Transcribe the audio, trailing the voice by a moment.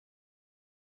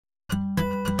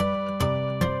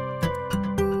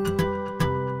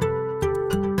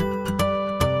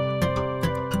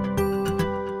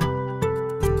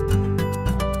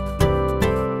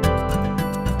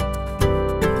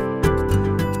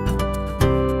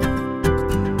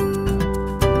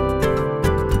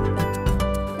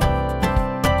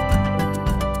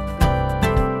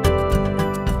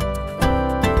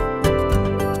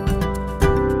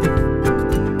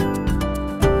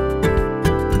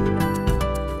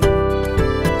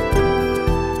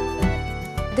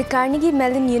The Carnegie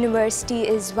Mellon University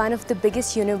is one of the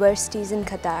biggest universities in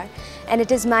Qatar, and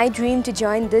it is my dream to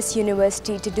join this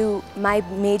university to do my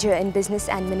major in business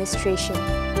administration.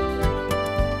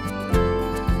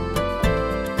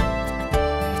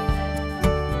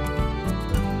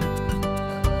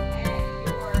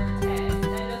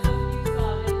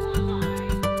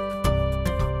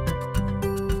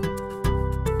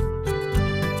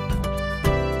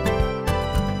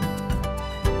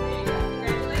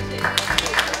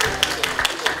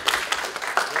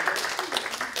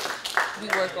 We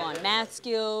work on math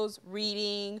skills,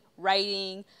 reading,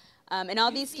 writing, and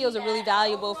all these skills are really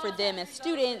valuable for them as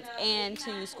students and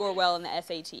to score well in the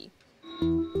SAT.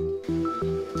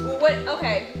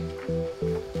 Okay.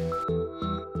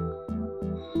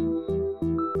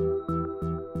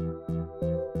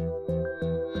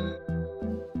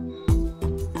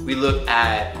 We look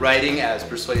at writing as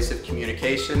persuasive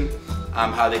communication,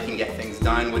 how they can get things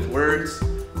done with words,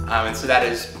 and so that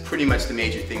is pretty much the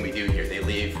major thing we do here. They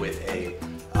leave with a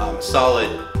solid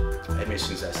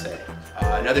admissions essay.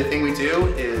 Another thing we do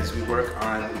is we work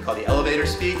on what we call the elevator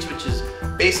speech, which is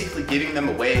basically giving them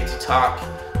a way to talk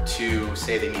to,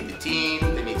 say they meet the dean,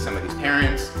 they meet somebody's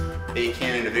parents, they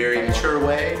can in a very mature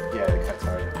way. Yeah,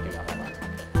 Qatar.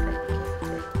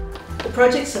 The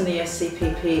projects in the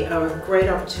SCPP are a great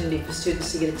opportunity for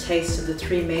students to get a taste of the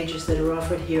three majors that are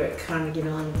offered here at Carnegie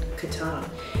Mellon Qatar.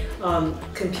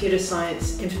 Computer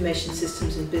science, information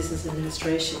systems, and business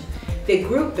administration. They're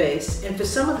group-based, and for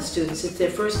some of the students it's their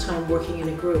first time working in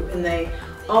a group, and they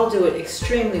all do it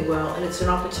extremely well, and it's an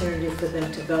opportunity for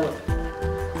them to develop.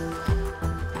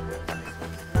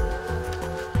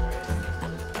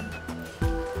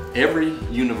 Every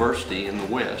university in the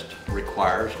West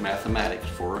requires mathematics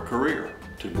for a career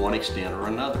to one extent or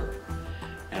another.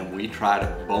 And we try to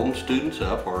bone students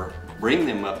up or bring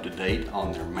them up to date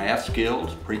on their math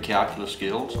skills, pre-calculus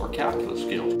skills, or calculus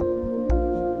skills.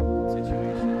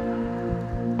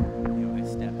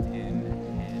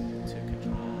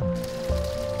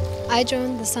 I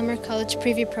joined the Summer College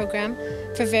Preview program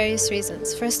for various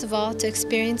reasons. First of all, to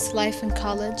experience life in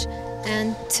college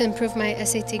and to improve my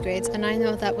SAT grades. And I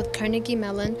know that with Carnegie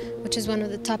Mellon, which is one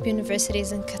of the top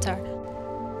universities in Qatar,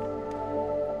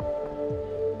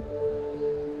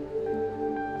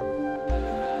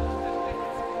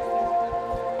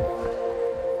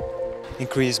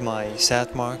 increase my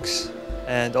SAT marks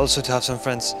and also to have some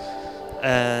friends.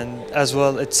 And as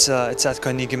well, it's at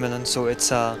Carnegie Mellon, so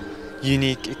it's a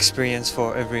unique experience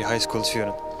for every high school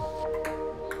student.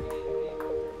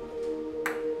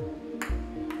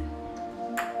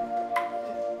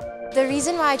 The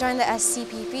reason why I joined the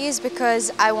SCPP is because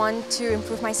I want to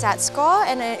improve my SAT score,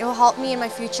 and it will help me in my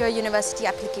future university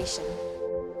application.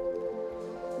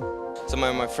 Some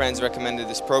of my friends recommended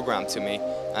this program to me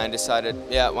and I decided,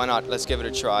 yeah, why not, let's give it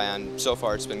a try, and so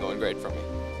far it's been going great for me.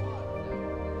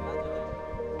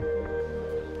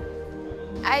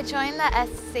 I joined the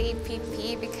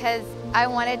SCPP because I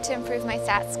wanted to improve my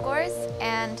SAT scores,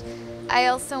 and I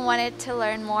also wanted to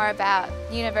learn more about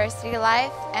university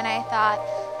life, and I thought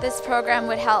this program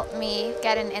would help me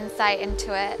get an insight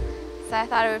into it. So I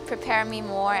thought it would prepare me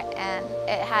more, and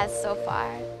it has so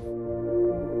far.